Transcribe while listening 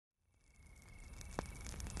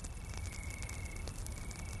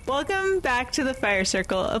Welcome back to the Fire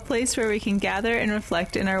Circle, a place where we can gather and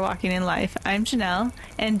reflect in our walking in life. I'm Janelle,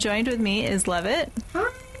 and joined with me is Levitt.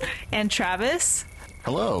 And Travis.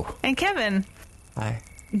 Hello. And Kevin. Hi.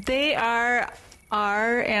 They are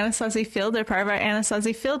our Anasazi field. They're part of our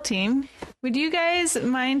Anasazi field team. Would you guys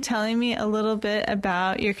mind telling me a little bit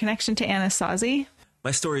about your connection to Anasazi?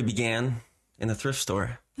 My story began in a thrift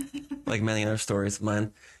store, like many other stories of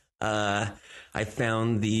mine. I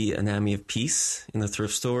found the Anatomy of Peace in the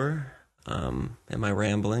thrift store in my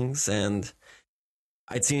ramblings, and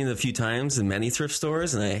I'd seen it a few times in many thrift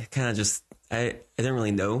stores, and I kind of just, I didn't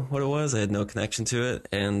really know what it was. I had no connection to it,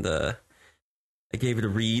 and I gave it a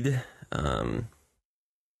read, and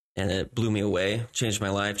it blew me away, changed my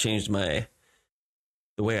life, changed the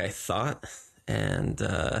way I thought, and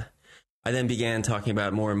I then began talking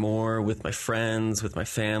about it more and more with my friends, with my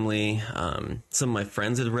family. Some of my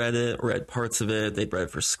friends had read parts of it. They'd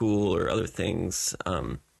read for school or other things.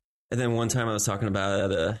 And then one time I was talking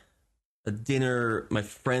about it at a dinner, my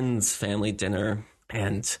friend's family dinner,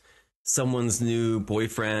 and someone's new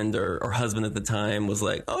boyfriend or husband at the time was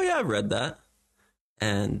like, "Oh yeah, I've read that."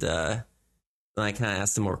 And then I kind of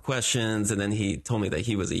asked him more questions, and then he told me that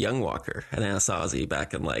he was a young walker at Anasazi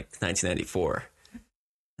back in like 1994.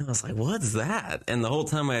 I was like, what's that? And the whole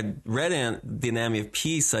time I read The Anatomy of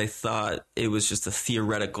Peace, I thought it was just a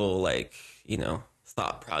theoretical,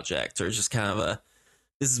 thought project, or just kind of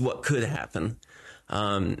this is what could happen.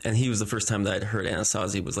 And he was the first time that I'd heard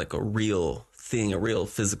Anasazi was like a real thing, a real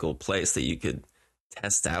physical place that you could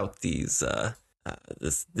test out these,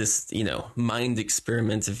 this mind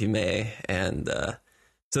experiment, if you may. And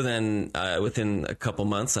so then within a couple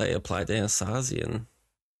months, I applied to Anasazi, and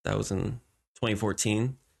that was in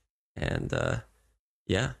 2014. And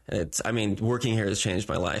working here has changed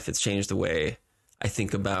my life. It's changed the way I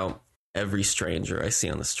think about every stranger I see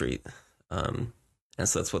on the street. And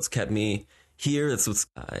so that's what's kept me here. That's what's,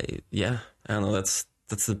 I don't know. That's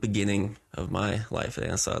the beginning of my life at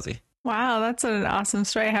Anasazi. Wow, that's an awesome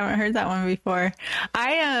story. I haven't heard that one before.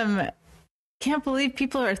 I can't believe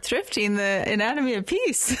people are thrifting the Anatomy of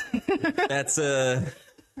Peace. That's a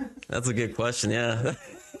good question. Yeah.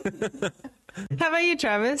 How about you,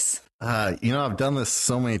 Travis? I've done this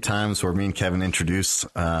so many times where me and Kevin introduce,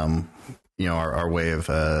 our way of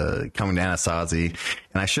coming to Anasazi.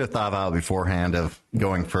 And I should have thought about it beforehand of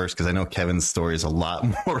going first, because I know Kevin's story is a lot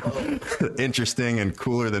more interesting and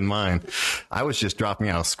cooler than mine. I was just dropping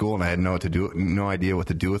out of school, and I had no idea what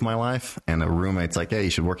to do with my life. And a roommate's like, "Hey, you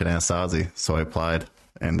should work at Anasazi." So I applied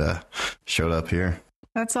and showed up here.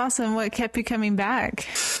 That's awesome. What kept you coming back?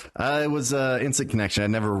 It was instant connection.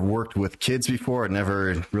 I'd never worked with kids before. I'd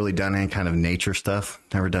never really done any kind of nature stuff.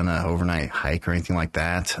 Never done an overnight hike or anything like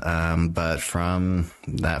that. But from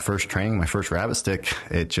that first training, my first rabbit stick,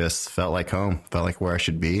 it just felt like home, felt like where I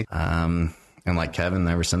should be. And like Kevin,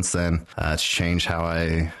 ever since then, it's changed how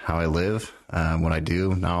I live, what I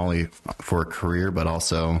do, not only for a career, but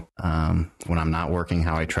also when I'm not working,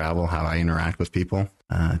 how I travel, how I interact with people.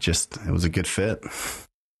 It was a good fit.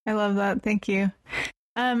 I love that. Thank you.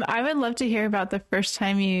 I would love to hear about the first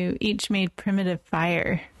time you each made primitive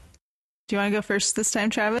fire. Do you want to go first this time,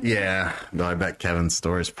 Travis? Yeah, no, I bet Kevin's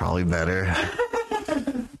story is probably better.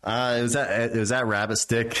 It was at Rabbit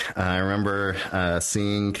Stick. I remember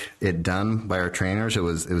seeing it done by our trainers. It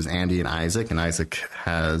was Andy and Isaac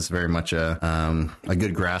has very much a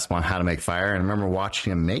good grasp on how to make fire. And I remember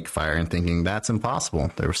watching him make fire and thinking that's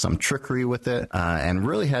impossible. There was some trickery with it, and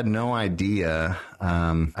really had no idea.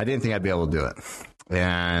 I didn't think I'd be able to do it.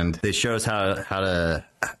 And they showed us how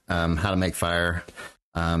to make fire.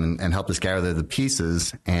 And helped us gather the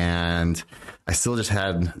pieces, and I still just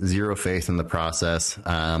had zero faith in the process.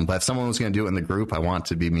 But if someone was going to do it in the group, I want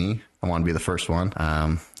to be me. I want to be the first one.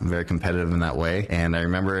 I'm very competitive in that way. And I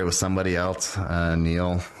remember it was somebody else,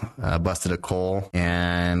 Neil, busted a coal,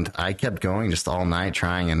 and I kept going just all night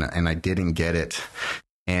trying, and I didn't get it.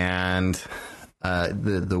 And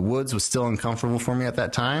the woods was still uncomfortable for me at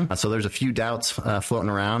that time. So there's a few doubts floating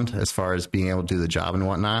around as far as being able to do the job and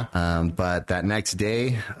whatnot. But that next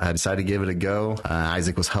day, I decided to give it a go.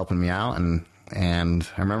 Isaac was helping me out, and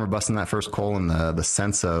I remember busting that first coal and the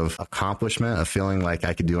sense of accomplishment, of feeling like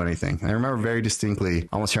I could do anything. And I remember very distinctly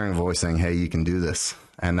almost hearing a voice saying, "Hey, you can do this."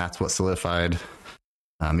 And that's what solidified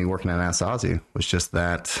me working at Anasazi, was just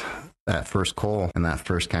that first coal and that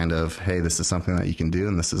first kind of, hey, this is something that you can do,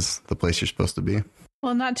 and this is the place you're supposed to be.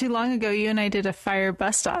 Well, not too long ago, you and I did a fire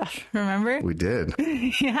bust off, remember? We did.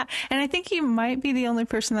 Yeah. And I think you might be the only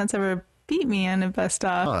person that's ever beat me on a bust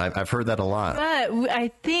off. Oh, I've heard that a lot. But I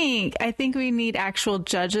think we need actual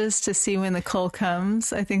judges to see when the coal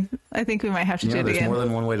comes. I think we might have to do it there's again. more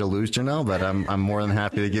than one way to lose, Janelle, but I'm more than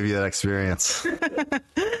happy to give you that experience.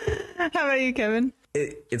 How about you, Kevin?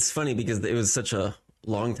 It's funny because it was such a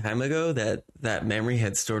long time ago that memory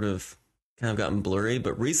had sort of kind of gotten blurry.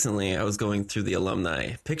 But recently I was going through the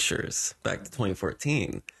alumni pictures back to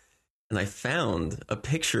 2014, and I found a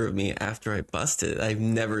picture of me after I busted. I've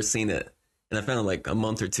never seen it. And I found it like a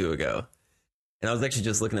month or two ago. And I was actually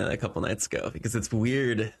just looking at it a couple nights ago because it's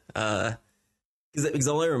weird. Because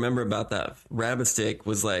all I remember about that rabbit stick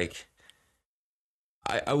was like,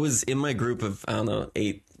 I was in my group of, I don't know,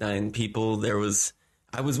 8, 9 people. I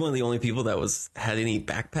was one of the only people that had any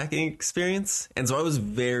backpacking experience. And so I was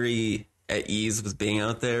very at ease with being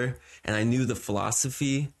out there, and I knew the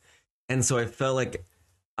philosophy. And so I felt like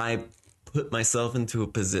I put myself into a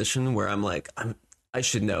position where I'm like, I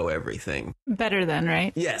should know everything. Better than,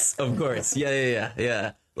 right? Yes, of course.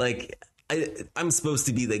 Yeah. Like I'm supposed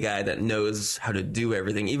to be the guy that knows how to do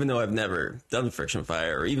everything, even though I've never done friction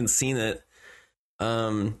fire or even seen it.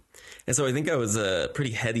 And so I think I was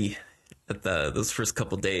pretty heady at those first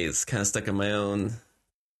couple days, kind of stuck on my own.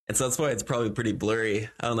 And so that's why it's probably pretty blurry.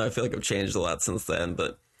 I don't know. I feel like I've changed a lot since then,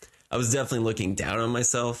 but I was definitely looking down on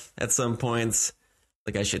myself at some points.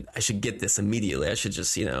 Like I should get this immediately. I should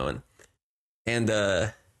just, and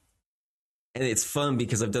it's fun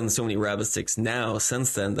because I've done so many rabbit sticks now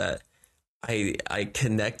since then that I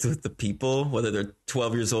connect with the people, whether they're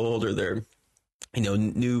 12 years old or they're,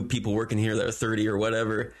 new people working here that are 30 or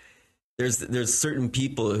whatever. There's certain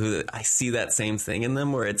people who I see that same thing in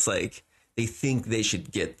them where it's like they think they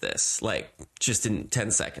should get this like just in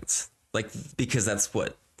 10 seconds, like because that's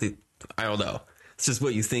what I don't know. It's just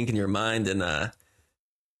what you think in your mind, and I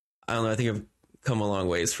don't know. I think I've come a long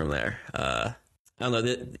ways from there. I don't know.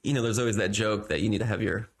 There's always that joke that you need to have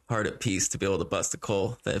your heart at peace to be able to bust a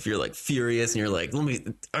coal. That if you're like furious and you're like,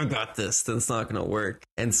 I got this, then it's not going to work.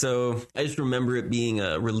 And so I just remember it being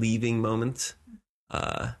a relieving moment,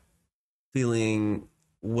 feeling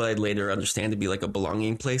what I'd later understand to be like a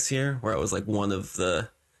belonging place here, where I was like one of the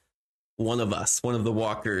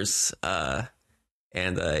walkers.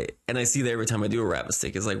 And I see that every time I do a rabbit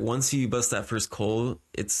stick. It's like once you bust that first coal,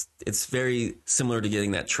 it's very similar to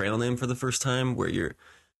getting that trail name for the first time, where you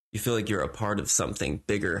feel like you're a part of something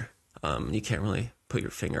bigger. You can't really put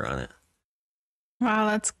your finger on it. Wow,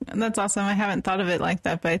 that's awesome. I haven't thought of it like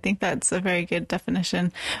that, but I think that's a very good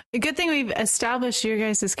definition. A good thing we've established your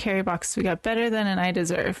guys' carry box. We got better than an I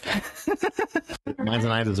deserve. Mine's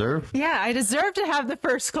an I deserve? Yeah, I deserve to have the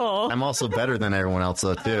first goal. I'm also better than everyone else,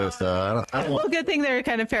 though, too. So I don't well, good thing they're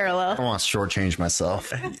kind of parallel. I don't want to shortchange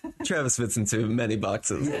myself. Travis fits into many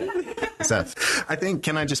boxes. I think,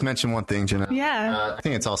 can I just mention one thing, Jenna? Yeah. I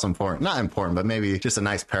think it's also important. Not important, but maybe just a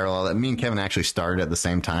nice parallel that me and Kevin actually started at the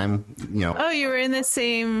same time. Oh, you were in the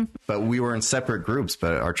same. But we were in separate groups,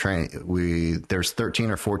 but our there's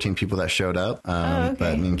 13 or 14 people that showed up. Okay.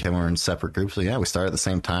 But me and Kevin were in separate groups. So yeah, we started at the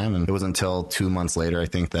same time. And it wasn't until 2 months later, I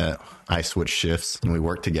think, that I switched shifts and we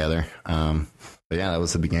worked together. But yeah, that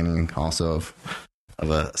was the beginning also of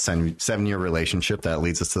a 7-year relationship that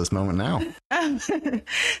leads us to this moment now.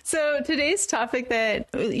 So today's topic that,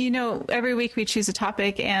 every week we choose a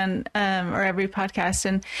topic and, or every podcast.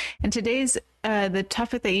 And today's, the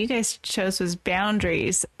topic that you guys chose was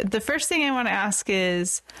boundaries. The first thing I want to ask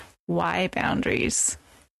is why boundaries?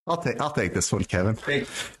 I'll take this one, Kevin.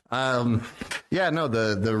 The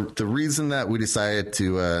reason that we decided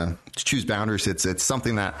to choose boundaries, it's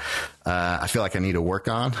something that I feel like I need to work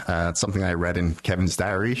on. It's something I read in Kevin's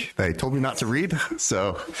diary that he told me not to read.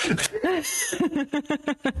 So,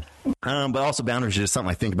 but also boundaries is something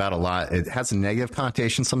I think about a lot. It has a negative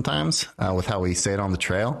connotation sometimes with how we say it on the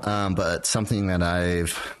trail. But something that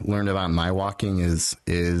I've learned about in my walking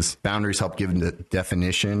is boundaries help give the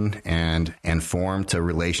definition and form to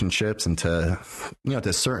relationships and to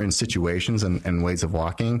certain situations and ways of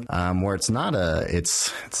walking, where it's not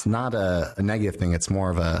a negative thing. It's more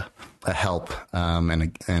of a help and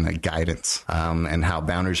a guidance, and how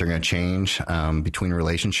boundaries are going to change between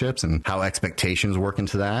relationships and how expectations work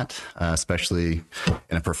into that, especially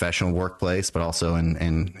in a professional workplace, but also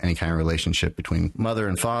in any kind of relationship between mother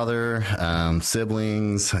and father,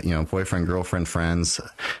 siblings, boyfriend, girlfriend, friends.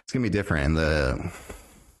 It's going to be different. And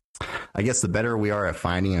I guess the better we are at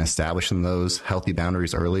finding and establishing those healthy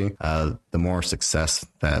boundaries early, the more success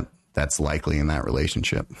that's likely in that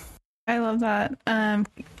relationship. I love that.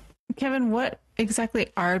 Kevin, what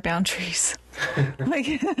exactly are boundaries?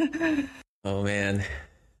 Oh man.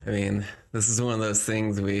 I mean, this is one of those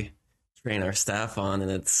things we train our staff on, and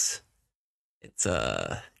it's it's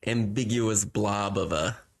a ambiguous blob of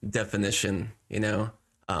a definition, because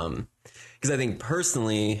I think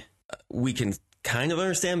personally we can kind of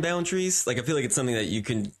understand boundaries. Like, I feel like it's something that you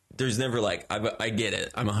can, there's never like, I get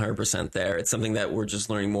it, I'm 100% there. It's something that we're just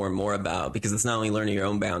learning more and more about, because it's not only learning your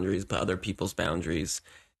own boundaries, but other people's boundaries,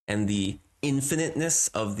 and the infiniteness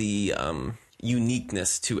of the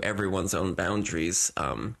uniqueness to everyone's own boundaries.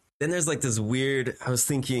 Then there's like this weird, I was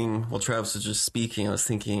thinking, while Travis was just speaking, I was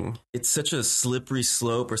thinking it's such a slippery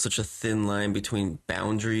slope, or such a thin line between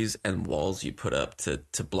boundaries and walls you put up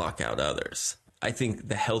to block out others. I think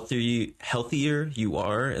the healthier you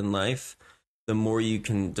are in life, the more you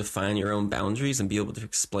can define your own boundaries and be able to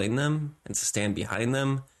explain them and to stand behind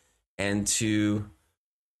them, and to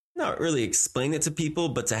not really explain it to people,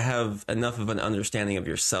 but to have enough of an understanding of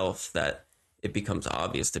yourself that it becomes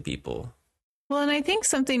obvious to people. Well, and I think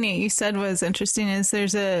something that you said was interesting is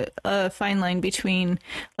there's a fine line between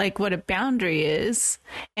like what a boundary is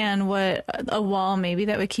and what a wall maybe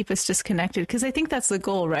that would keep us disconnected. Because I think that's the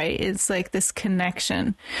goal, right? It's like this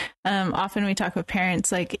connection. Often we talk with parents,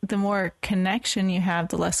 like the more connection you have,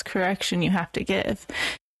 the less correction you have to give.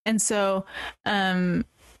 And so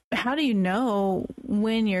how do you know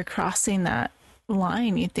when you're crossing that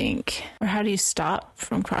line, you think? Or how do you stop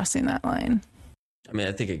from crossing that line? I mean,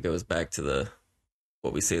 I think it goes back to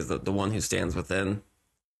what we say is the one who stands within,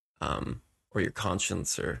 or your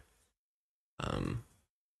conscience, or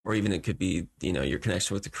even it could be, your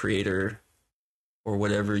connection with the creator, or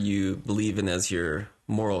whatever you believe in as your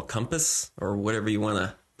moral compass, or whatever you want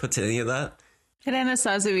to put to any of that. At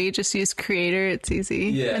Anasazi, we just use creator. It's easy.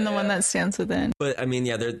 Yeah. And the one that stands within. But I mean,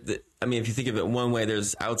 if you think of it one way,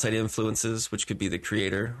 there's outside influences, which could be the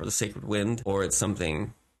creator or the sacred wind, or it's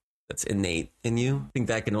something that's innate in you. I think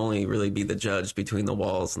that can only really be the judge between the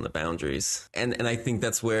walls and the boundaries. And I think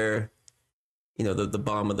that's where, the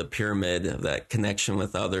bottom of the pyramid of that connection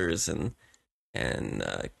with others, and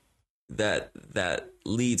that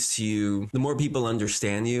leads to you. The more people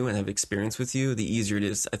understand you and have experience with you, the easier it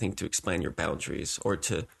is, I think, to explain your boundaries or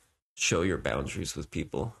to show your boundaries with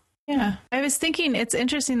people. Yeah. I was thinking it's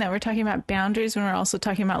interesting that we're talking about boundaries when we're also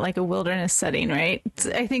talking about like a wilderness setting, right?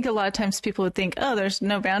 I think a lot of times people would think, oh, there's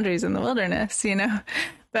no boundaries in the wilderness,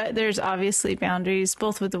 but there's obviously boundaries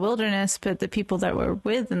both with the wilderness, but the people that we're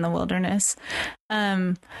with in the wilderness.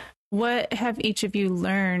 What have each of you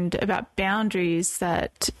learned about boundaries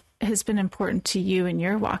that has been important to you in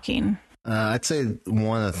your walking? I'd say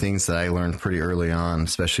one of the things that I learned pretty early on,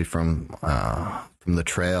 especially from the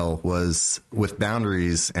trail, was with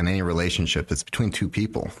boundaries and any relationship, it's between two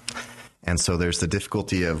people. And so there's the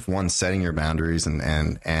difficulty of one, setting your boundaries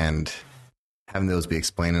and having those be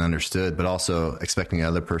explained and understood, but also expecting the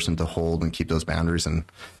other person to hold and keep those boundaries and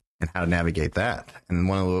how to navigate that. And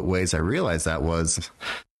one of the ways I realized that was,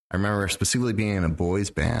 I remember specifically being in a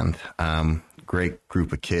boys band, great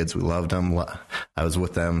group of kids. We loved them. I was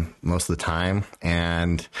with them most of the time.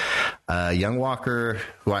 And Young Walker,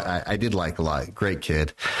 who I did like a lot, great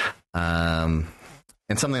kid. And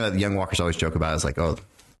something that the Young Walkers always joke about is like, oh,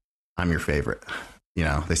 I'm your favorite.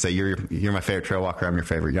 They say, you're my favorite trail walker, I'm your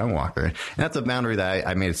favorite young walker. And that's a boundary that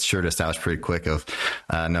I made sure to establish pretty quick of,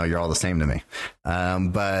 no, you're all the same to me.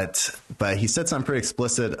 But he said something pretty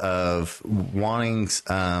explicit of wanting,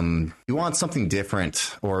 you want something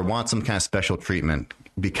different or want some kind of special treatment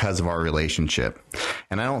because of our relationship.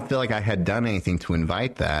 And I don't feel like I had done anything to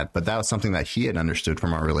invite that, but that was something that he had understood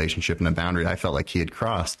from our relationship, and a boundary I felt like he had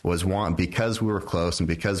crossed was because we were close and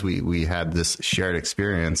because we had this shared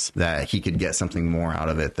experience, that he could get something more out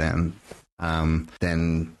of it than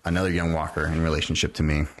another young walker in relationship to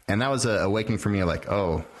me. And that was a awakening for me, like,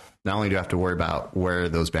 oh, not only do I have to worry about where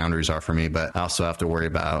those boundaries are for me, but I also have to worry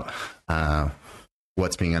about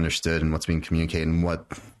what's being understood and what's being communicated and what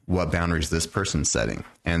boundaries this person's setting.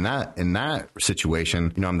 And in that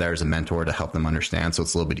situation, I'm there as a mentor to help them understand. So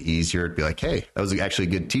it's a little bit easier to be like, hey, that was actually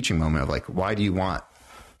a good teaching moment of like, why do you want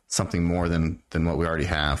something more than what we already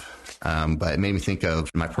have? But it made me think of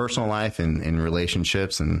my personal life and in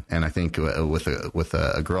relationships. And I think with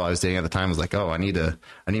a girl I was dating at the time, I was like, oh, I need to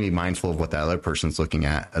be mindful of what that other person's looking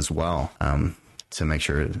at as well, to make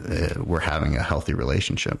sure we're having a healthy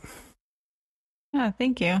relationship. Yeah,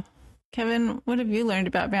 thank you. Kevin, what have you learned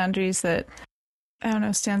about boundaries that, I don't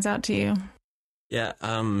know, stands out to you? Yeah,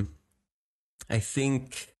 I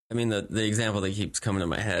think, the example that keeps coming to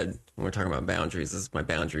my head when we're talking about boundaries is my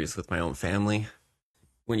boundaries with my own family.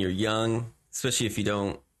 When you're young, especially if you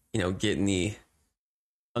don't, get any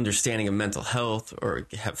understanding of mental health or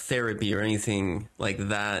have therapy or anything like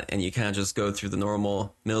that, and you kind of just go through the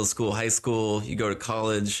normal middle school, high school, you go to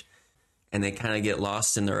college, and they kind of get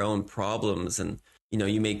lost in their own problems. And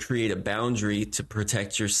you may create a boundary to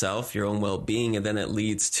protect yourself, your own well-being, and then it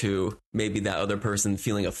leads to maybe that other person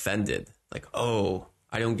feeling offended. Like, oh,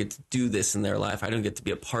 I don't get to do this in their life. I don't get to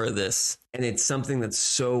be a part of this. And it's something that's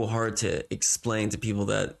so hard to explain to people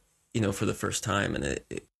that, for the first time. And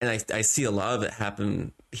I see a lot of it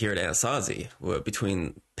happen here at Anasazi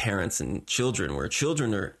between parents and children, where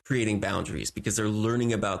children are creating boundaries because they're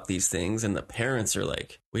learning about these things. And the parents are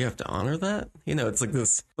like, we have to honor that. It's like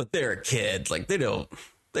this, but they're a kid. Like they don't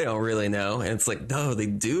really know. And it's like, no, they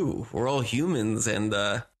do. We're all humans. And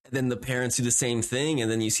then the parents do the same thing. And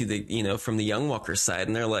then you see from the young walker side,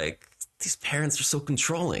 and they're like, these parents are so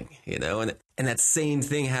controlling, and that same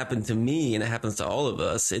thing happened to me, and it happens to all of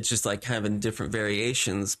us. It's just like kind of in different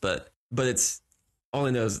variations, but it's all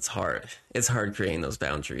I know is it's hard. It's hard creating those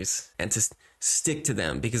boundaries and to stick to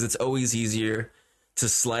them, because it's always easier to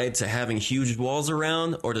slide to having huge walls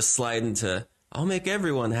around, or to slide into, I'll make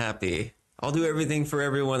everyone happy. I'll do everything for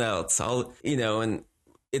everyone else. And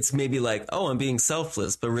it's maybe like, oh, I'm being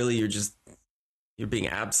selfless, but really you're being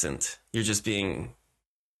absent. You're just being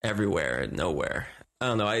everywhere and nowhere. I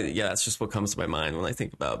don't know. That's just what comes to my mind when I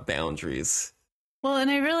think about boundaries. Well, and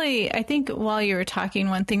I think while you were talking,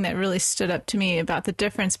 one thing that really stood up to me about the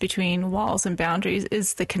difference between walls and boundaries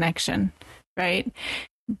is the connection, right?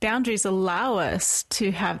 Boundaries allow us to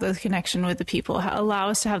have the connection with the people, allow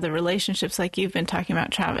us to have the relationships like you've been talking about,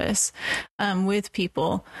 Travis, with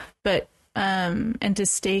people, but and to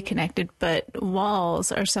stay connected. But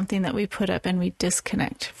walls are something that we put up and we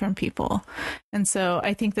disconnect from people. And so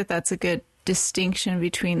I think that that's a good distinction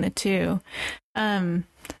between the two.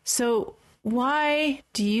 So why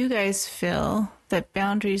do you guys feel that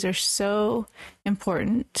boundaries are so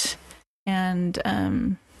important? And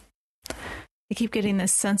I keep getting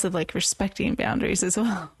this sense of like respecting boundaries as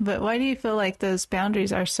well. But why do you feel like those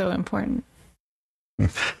boundaries are so important?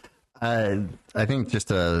 I think just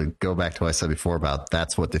to go back to what I said before about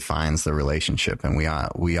that's what defines the relationship, and we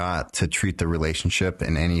ought to treat the relationship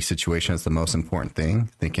in any situation as the most important thing.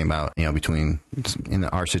 Thinking about between in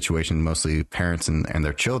our situation mostly parents and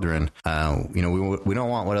their children, we don't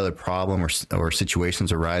want what other problem or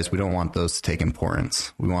situations arise. We don't want those to take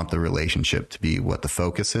importance. We want the relationship to be what the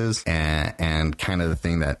focus is, and kind of the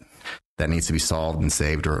thing that needs to be solved and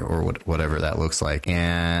saved or whatever that looks like.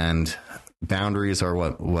 And boundaries are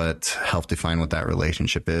what help define what that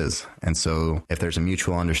relationship is. And so if there's a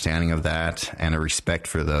mutual understanding of that and a respect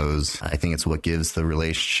for those, I think it's what gives the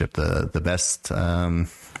relationship the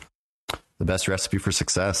best recipe for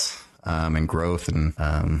success and growth. And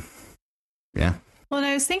yeah. Well, and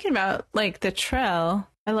I was thinking about like the trail.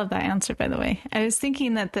 I love that answer, by the way. I was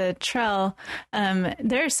thinking that the trail,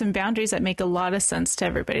 there are some boundaries that make a lot of sense to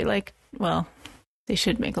everybody. Like, well, they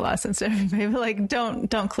should make a lot of sense to everybody, but like,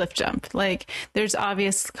 don't cliff jump. Like there's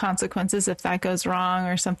obvious consequences if that goes wrong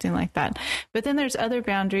or something like that. But then there's other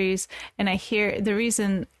boundaries. And I hear the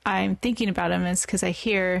reason I'm thinking about them is because I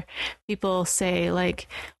hear people say like,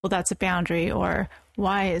 well, that's a boundary, or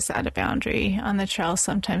why is that a boundary on the trail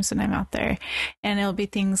sometimes when I'm out there? And it'll be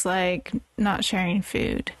things like not sharing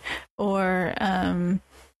food, or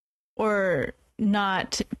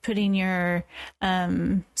not putting your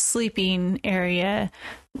sleeping area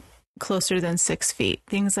closer than 6 feet,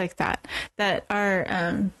 things like that, that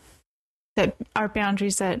are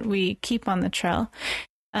boundaries that we keep on the trail.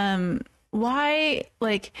 Why,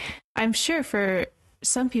 like, I'm sure for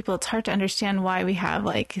some people it's hard to understand why we have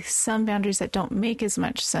like some boundaries that don't make as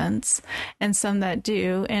much sense and some that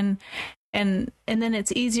do. And then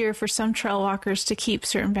it's easier for some trail walkers to keep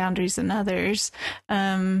certain boundaries than others.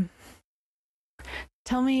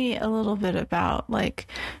 Tell me a little bit about like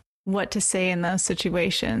what to say in those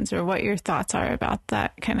situations, or what your thoughts are about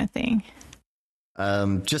that kind of thing.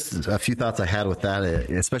 Just a few thoughts I had with that,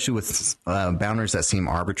 especially with boundaries that seem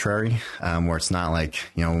arbitrary, where it's not like,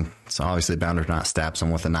 it's obviously a boundary to not stab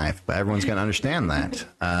someone with a knife, but everyone's going to understand that.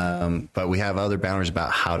 But we have other boundaries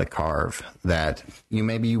about how to carve that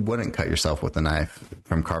maybe you wouldn't cut yourself with a knife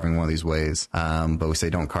from carving one of these ways. But we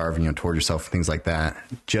say don't carve, toward yourself, things like that,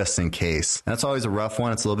 just in case. And that's always a rough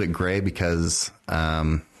one. It's a little bit gray because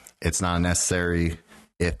it's not necessary.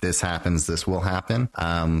 If this happens, this will happen.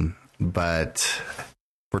 But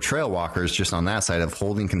for trail walkers, just on that side of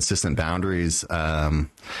holding consistent boundaries, I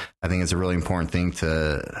think it's a really important thing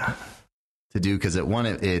to do, because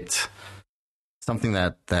it's something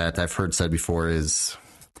that I've heard said before is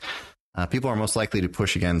people are most likely to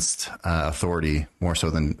push against authority more so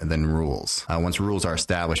than rules. Once rules are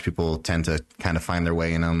established, people tend to kind of find their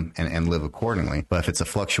way in them and live accordingly. But if it's a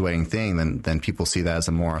fluctuating thing, then people see that as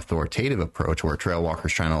a more authoritative approach, where a trail walker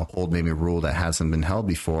is trying to hold maybe a rule that hasn't been held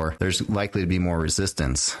before. There's likely to be more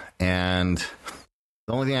resistance. And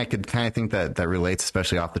The only thing I could kind of think that relates,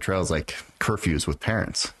 especially off the trail, is like curfews with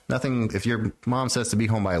parents. Nothing, if your mom says to be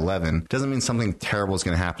home by 11, doesn't mean something terrible is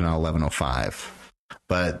going to happen at 11:05.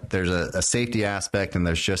 But there's a safety aspect, and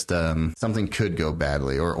there's just something could go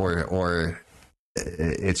badly, or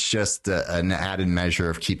it's just an added measure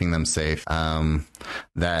of keeping them safe.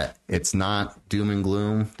 That it's not doom and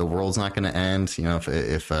gloom. The world's not going to end. You know,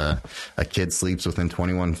 if a kid sleeps within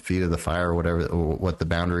 21 feet of the fire, or whatever, or what the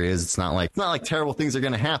boundary is, it's not like terrible things are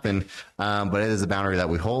going to happen. But it is a boundary that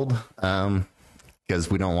we hold because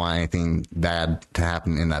we don't want anything bad to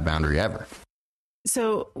happen in that boundary ever.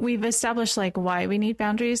 So we've established like why we need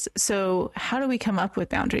boundaries. So how do we come up with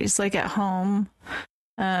boundaries? Like at home,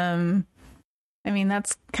 I mean,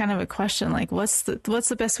 that's kind of a question. Like, what's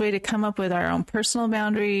the best way to come up with our own personal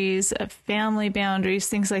boundaries, family boundaries,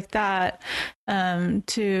 things like that,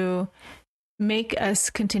 to make us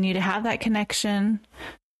continue to have that connection?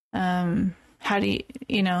 How do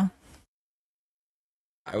you know?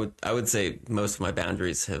 I would say most of my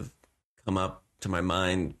boundaries have come up to my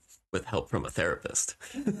mind with help from a therapist.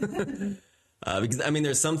 Because I mean,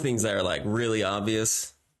 there's some things that are like really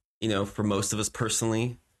obvious, you know, for most of us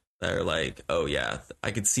personally, that are like, oh yeah,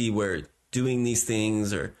 I could see where doing these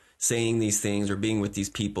things or saying these things or being with these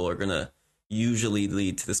people are going to usually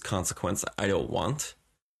lead to this consequence I don't want.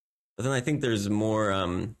 But then I think there's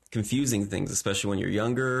more confusing things, especially when you're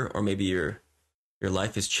younger, or maybe your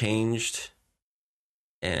life has changed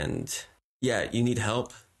and yeah, you need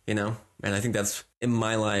help, you know? And I think that's, in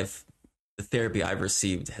my life, the therapy I've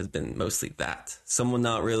received has been mostly that. Someone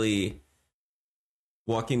not really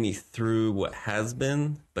walking me through what has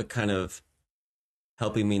been, but kind of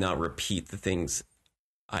helping me not repeat the things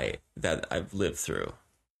that I've lived through.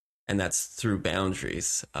 And that's through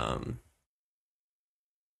boundaries. So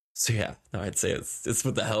yeah, no, I'd say it's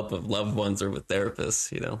with the help of loved ones or with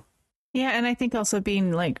therapists, you know? Yeah. And I think also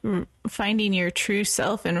being like finding your true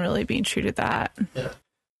self and really being true to that. Yeah.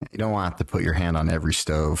 You don't want to put your hand on every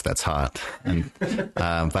stove that's hot. And,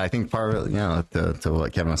 but I think part of it, you know, to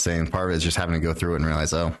what Kevin was saying, part of it is just having to go through it and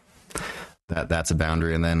realize, oh, that's a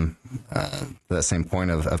boundary. And then that same point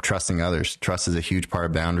of trusting others. Trust is a huge part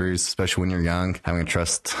of boundaries, especially when you're young. Having to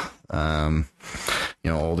trust, you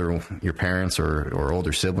know, your parents or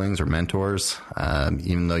older siblings or mentors,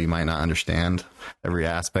 even though you might not understand every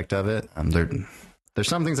aspect of it. There's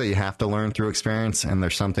some things that you have to learn through experience, and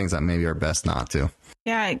there's some things that maybe are best not to.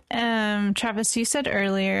 Yeah. Travis, you said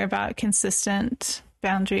earlier about consistent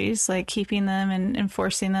boundaries, like keeping them and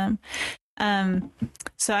enforcing them.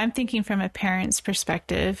 So I'm thinking from a parent's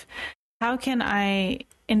perspective, how can I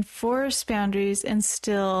enforce boundaries and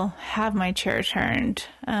still have my chair turned?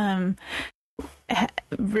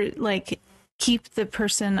 Like keep the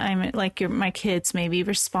person I'm like my kids maybe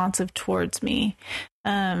responsive towards me.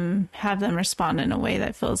 Have them respond in a way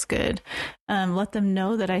that feels good. Let them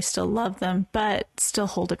know that I still love them, but still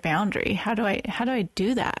hold a boundary. How do I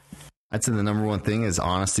do that? I'd say the number one thing is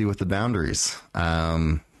honesty with the boundaries.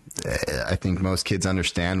 I think most kids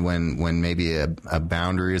understand when maybe a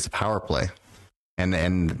boundary is a power play,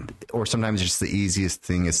 and or sometimes just the easiest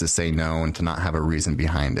thing is to say no and to not have a reason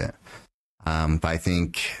behind it. But I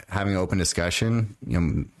think having open discussion, you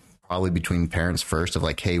know, probably between parents first, of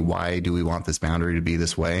like, hey, why do we want this boundary to be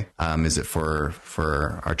this way? Is it for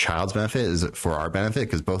our child's benefit? Is it for our benefit?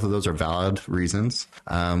 Because both of those are valid reasons.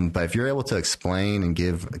 But if you're able to explain and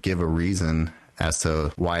give a reason as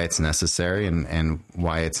to why it's necessary and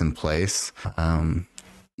why it's in place,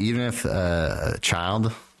 even if a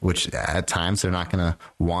child, which at times they're not going to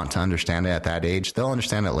want to understand it at that age, they'll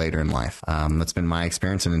understand it later in life. That's been my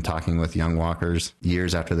experience, and in talking with young walkers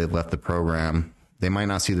years after they've left the program. They might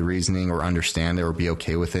not see the reasoning or understand it or be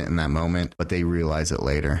okay with it in that moment, but they realize it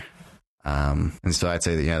later. And so I'd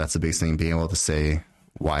say that, yeah, that's the biggest thing, being able to say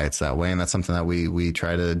why it's that way. And that's something that we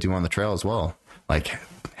try to do on the trail as well. Like,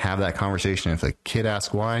 have that conversation. If a kid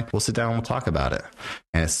asks why, we'll sit down and we'll talk about it.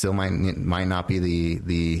 And it still might not be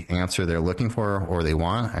the answer they're looking for or they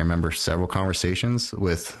want. I remember several conversations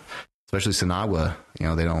with, especially Sinagua, you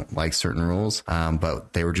know, they don't like certain rules,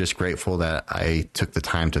 but they were just grateful that I took the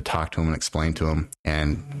time to talk to them and explain to them.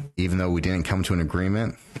 And even though we didn't come to an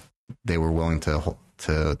agreement, they were willing to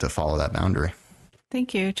follow that boundary.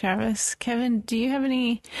 Thank you, Travis. Kevin, do you have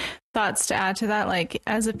any thoughts to add to that? Like,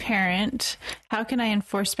 as a parent, how can I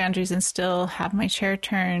enforce boundaries and still have my chair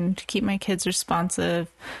turned, keep my kids responsive,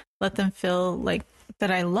 let them feel like that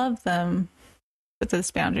I love them, but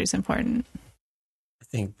this boundary is important? I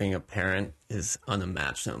think being a parent is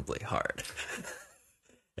unimaginably hard.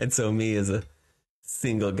 And so me as a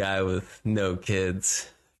single guy with no kids,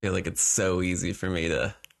 I feel like it's so easy for me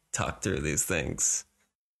to talk through these things.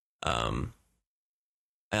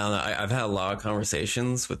 I don't know. I've had a lot of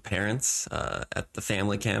conversations with parents at the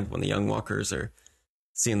family camp when the young walkers are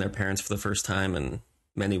seeing their parents for the first time in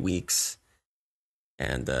many weeks.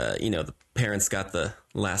 And, the parents got the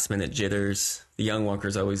last minute jitters. The young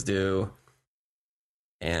walkers always do.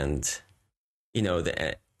 And,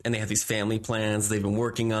 and they have these family plans they've been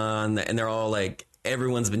working on. And they're all like,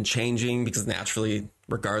 everyone's been changing because naturally,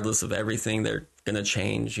 regardless of everything, they're going to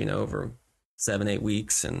change, over 7-8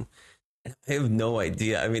 weeks. And I have no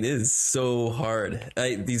idea. I mean, it is so hard.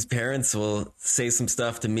 These parents will say some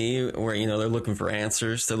stuff to me where, they're looking for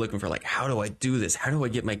answers. They're looking for like, how do I do this? How do I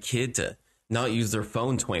get my kid to not use their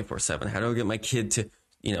phone 24/7? How do I get my kid to,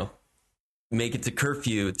 make it to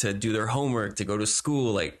curfew, to do their homework, to go to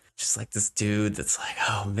school? Like, just like this dude that's like,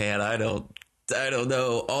 oh man, I don't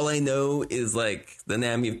know. All I know is like the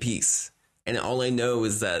anatomy of peace. And all I know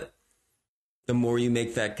is that the more you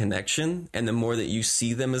make that connection and the more that you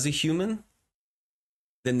see them as a human,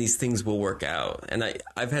 then these things will work out. And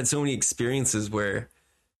I've had so many experiences where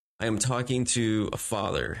I am talking to a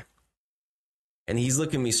father and he's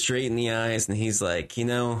looking me straight in the eyes and he's like,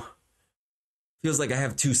 feels like I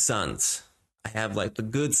have two sons. I have like the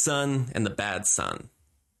good son and the bad son.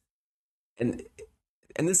 And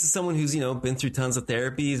this is someone who's, been through tons of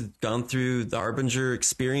therapy, gone through the Harbinger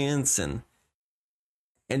experience and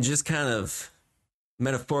just kind of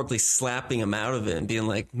metaphorically slapping him out of it and being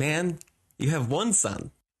like, man, you have one son.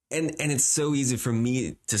 And it's so easy for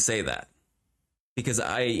me to say that because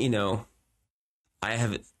I didn't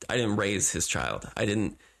raise his child. I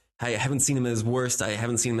haven't seen him at his worst. I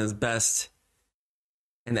haven't seen him at his best.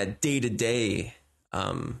 And that day to day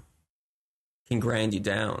can grind you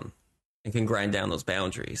down and can grind down those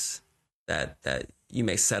boundaries that you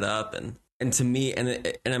may set up. And to me,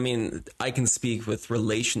 and I mean, I can speak with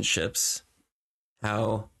relationships,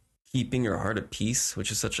 how keeping your heart at peace,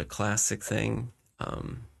 which is such a classic thing.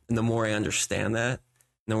 And the more I understand that,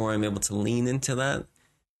 the more I'm able to lean into that,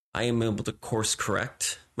 I am able to course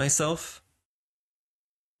correct myself,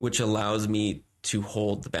 which allows me to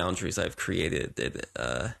hold the boundaries I've created.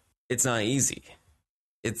 It's not easy.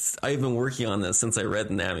 I've been working on this since I read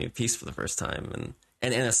Anatomy of Peace for the first time.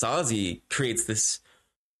 And Anasazi creates this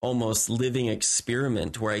almost living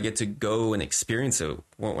experiment where I get to go and experience it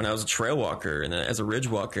when I was a trail walker and as a ridge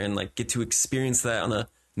walker and like get to experience that on a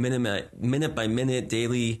minute by minute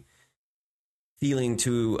daily feeling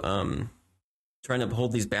to trying to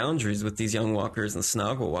hold these boundaries with these young walkers and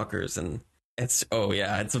snoggle walkers. And it's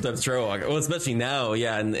sometimes trail walker. Well, especially now,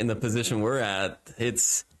 in the position we're at,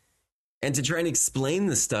 and to try and explain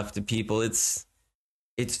this stuff to people, it's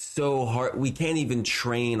so hard. We can't even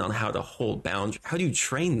train on how to hold boundaries. How do you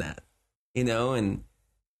train that? And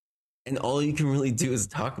all you can really do is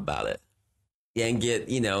talk about it. Yeah, and get,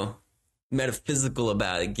 metaphysical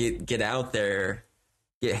about it. Get out there,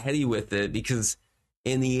 get heady with it, because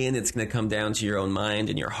in the end, it's going to come down to your own mind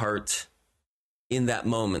and your heart in that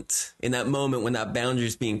moment when that boundary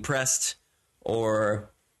is being pressed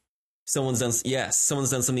or someone's done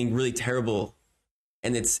something really terrible.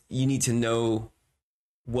 And you need to know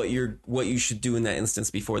what you should do in that instance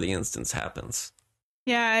before the instance happens.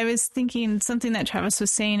 Yeah, I was thinking something that Travis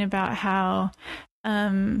was saying about how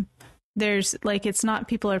there's like, it's not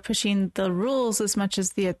people are pushing the rules as much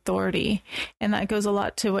as the authority. And that goes a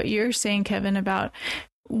lot to what you're saying, Kevin, about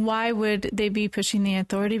why would they be pushing the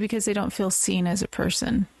authority? Because they don't feel seen as a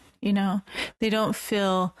person. They don't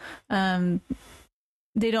feel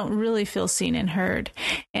they don't really feel seen and heard.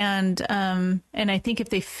 And I think if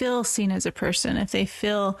they feel seen as a person, if they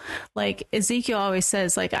feel like Ezekiel always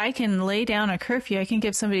says, like, I can lay down a curfew, I can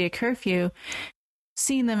give somebody a curfew,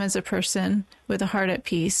 seeing them as a person with a heart at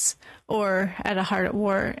peace or at a heart at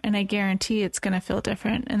war. And I guarantee it's going to feel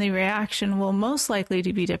different. And the reaction will most likely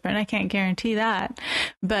to be different. I can't guarantee that,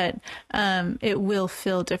 but it will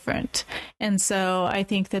feel different. And so I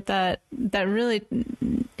think that really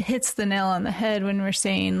hits the nail on the head when we're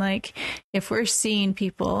saying, like, if we're seeing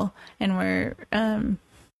people and we're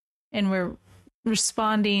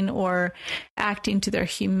responding or acting to their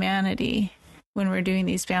humanity when we're doing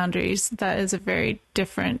these boundaries, that is a very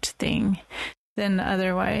different thing than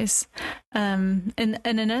otherwise. And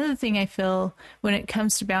another thing I feel when it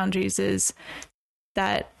comes to boundaries is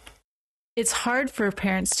that it's hard for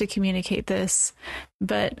parents to communicate this,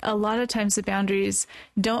 but a lot of times the boundaries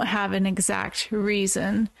don't have an exact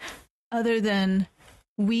reason other than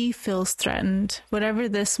we feels threatened. Whatever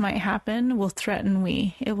this might happen will threaten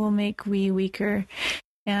we. It will make we weaker.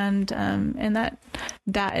 And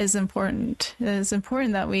that is important. It is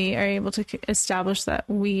important that we are able to establish that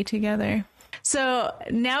we together. So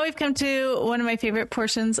now we've come to one of my favorite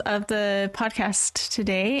portions of the podcast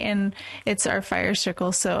today, and it's our fire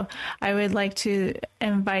circle. So I would like to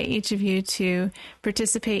invite each of you to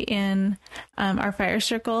participate in our fire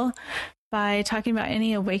circle by talking about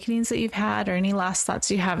any awakenings that you've had or any last thoughts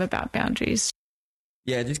you have about boundaries.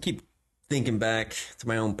 Yeah, just keep thinking back to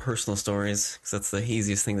my own personal stories, because that's the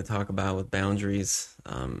easiest thing to talk about with boundaries.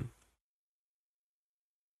 I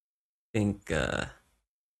think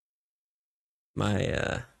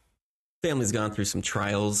my family's gone through some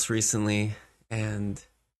trials recently, and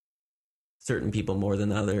certain people more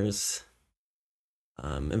than others,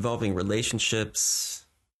 involving relationships,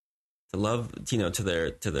 to love,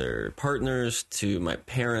 to their partners, to my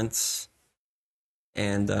parents,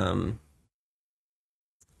 and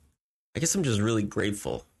I guess I'm just really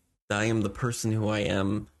grateful that I am the person who I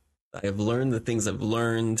am, that I have learned the things I've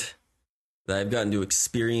learned, that I've gotten to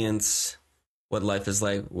experience what life is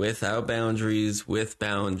like without boundaries, with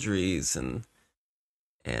boundaries, and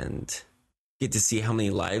get to see how many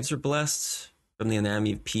lives are blessed from the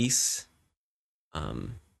Anatomy of Peace.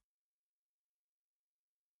 And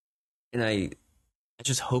I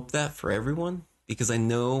just hope that for everyone, because I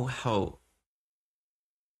know how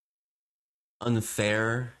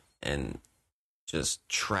unfair and just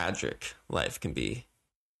tragic life can be,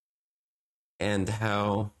 and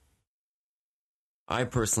how I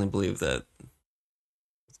personally believe that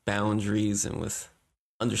with boundaries and with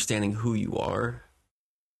understanding who you are,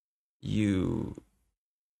 you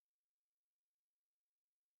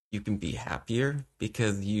can be happier,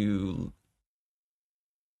 because you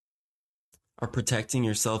are protecting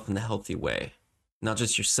yourself in a healthy way. Not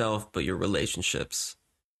just yourself, but your relationships,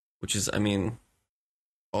 which is,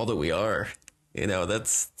 all that we are.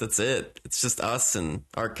 That's it. It's just us and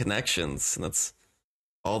our connections, and that's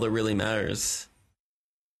all that really matters.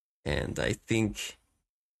 And I think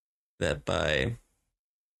that by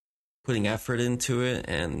putting effort into it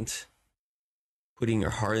and putting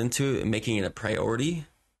your heart into it and making it a priority,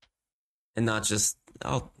 and not just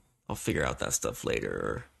I'll figure out that stuff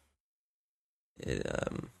later, I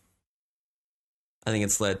think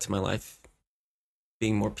it's led to my life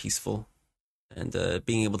being more peaceful, and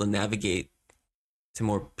being able to navigate to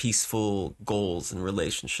more peaceful goals and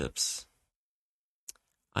relationships.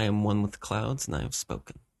 I am one with the clouds, and I have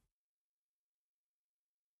spoken.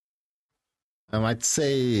 I'd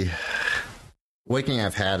say awakening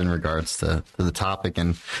I've had in regards to the topic,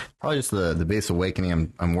 and probably just the base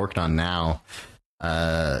awakening I'm working on now,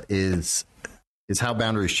 is how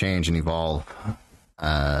boundaries change and evolve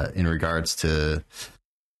in regards to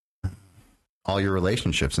all your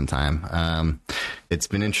relationships in time. It's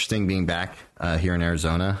been interesting being back here in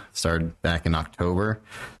Arizona. Started back in October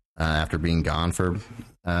after being gone for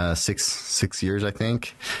 6 years, I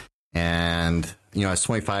think. And I was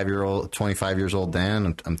 25 years old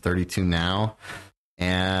then. I'm 32 now,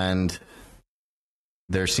 and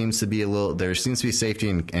there seems to be safety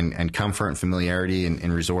and comfort and familiarity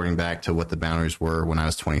in resorting back to what the boundaries were when I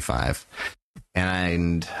was 25.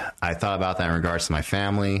 And I thought about that in regards to my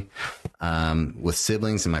family, with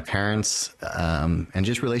siblings and my parents, and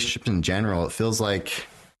just relationships in general. It feels like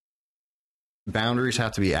boundaries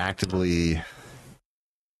have to be actively, I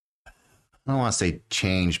don't want to say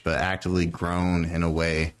changed, but actively grown in a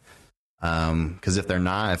way. Because if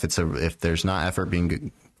there's not effort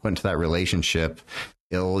being put into that relationship,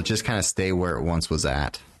 it'll just kind of stay where it once was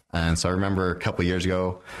at. And so I remember a couple of years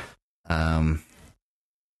ago,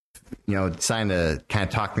 deciding to kind of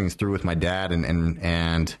talk things through with my dad,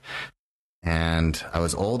 and I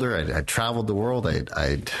was older. I'd traveled the world.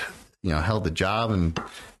 I'd held the job, and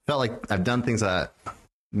felt like I've done things that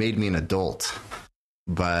made me an adult.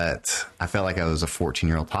 But I felt like I was a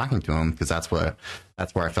 14-year-old talking to him, because that's where I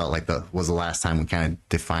felt like was the last time we kind of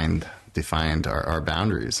defined our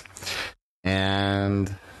boundaries.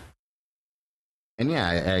 And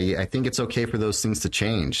yeah, I think it's okay for those things to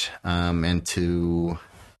change, and to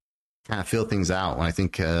kind of feel things out. When I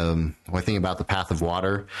think about the path of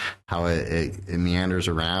water, how it meanders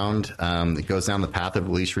around, it goes down the path of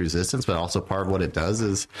least resistance, but also part of what it does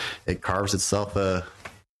is it carves itself a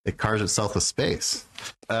space.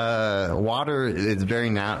 Water, it's very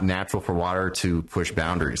natural for water to push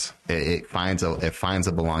boundaries. It finds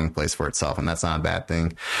a belonging place for itself, and that's not a bad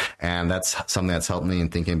thing. And that's something that's helped me in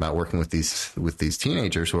thinking about working with these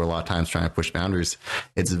teenagers who are a lot of times trying to push boundaries.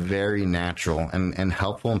 It's very natural and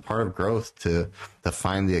helpful and part of growth to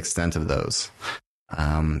find the extent of those.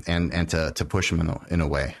 And to push them in a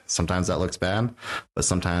way. Sometimes that looks bad, but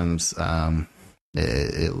sometimes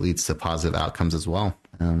it leads to positive outcomes as well.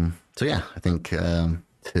 So yeah, I think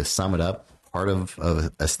to sum it up, part of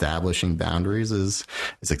establishing boundaries is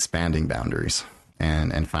expanding boundaries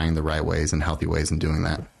and finding the right ways and healthy ways in doing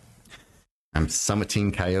that. I'm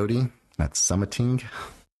Summiting Coyote. That's Summiting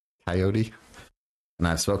Coyote. And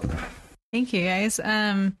I've spoken. Thank you, guys.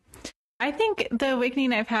 I think the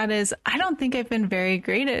awakening I've had is I don't think I've been very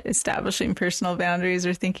great at establishing personal boundaries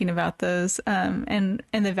or thinking about those and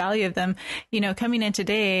the value of them. You know, coming in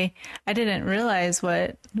today, I didn't realize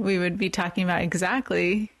what we would be talking about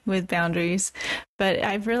exactly with boundaries, but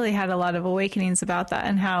I've really had a lot of awakenings about that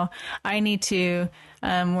and how I need to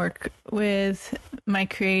work with my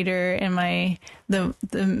creator and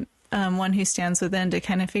the one who stands within to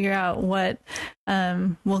kind of figure out what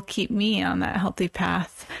will keep me on that healthy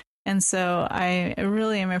path. And so I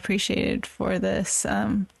really am appreciated for this.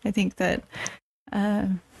 I think that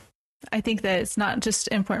it's not just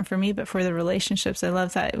important for me, but for the relationships. I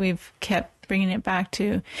love that we've kept bringing it back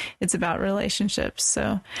to it's about relationships.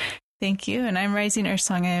 So thank you. And I'm Rising Earth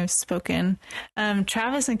Song. I have spoken.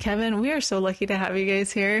 Travis and Kevin, we are so lucky to have you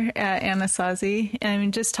guys here at Anasazi. I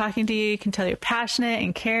mean, just talking to you can tell you're passionate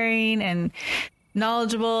and caring and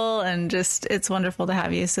knowledgeable, and just it's wonderful to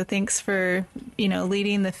have you. So thanks for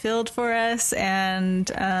leading the field for us and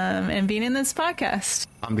being in this podcast.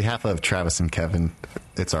 On behalf of Travis and Kevin,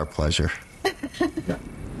 it's our pleasure.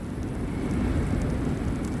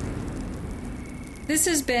 This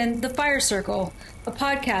has been The Fire Circle, a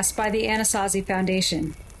podcast by the Anasazi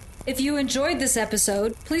Foundation. If you enjoyed this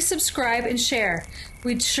episode, please subscribe and share.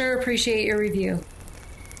 We'd sure appreciate your review.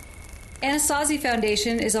 Anasazi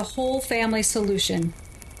Foundation is a whole family solution.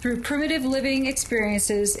 Through primitive living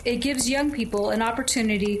experiences, it gives young people an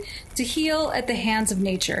opportunity to heal at the hands of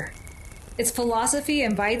nature. Its philosophy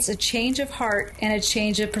invites a change of heart and a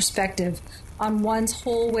change of perspective on one's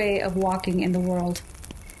whole way of walking in the world.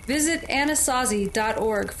 Visit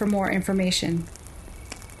anasazi.org for more information.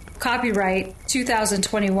 Copyright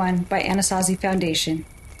 2021 by Anasazi Foundation.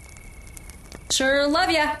 Sure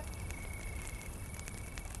love ya!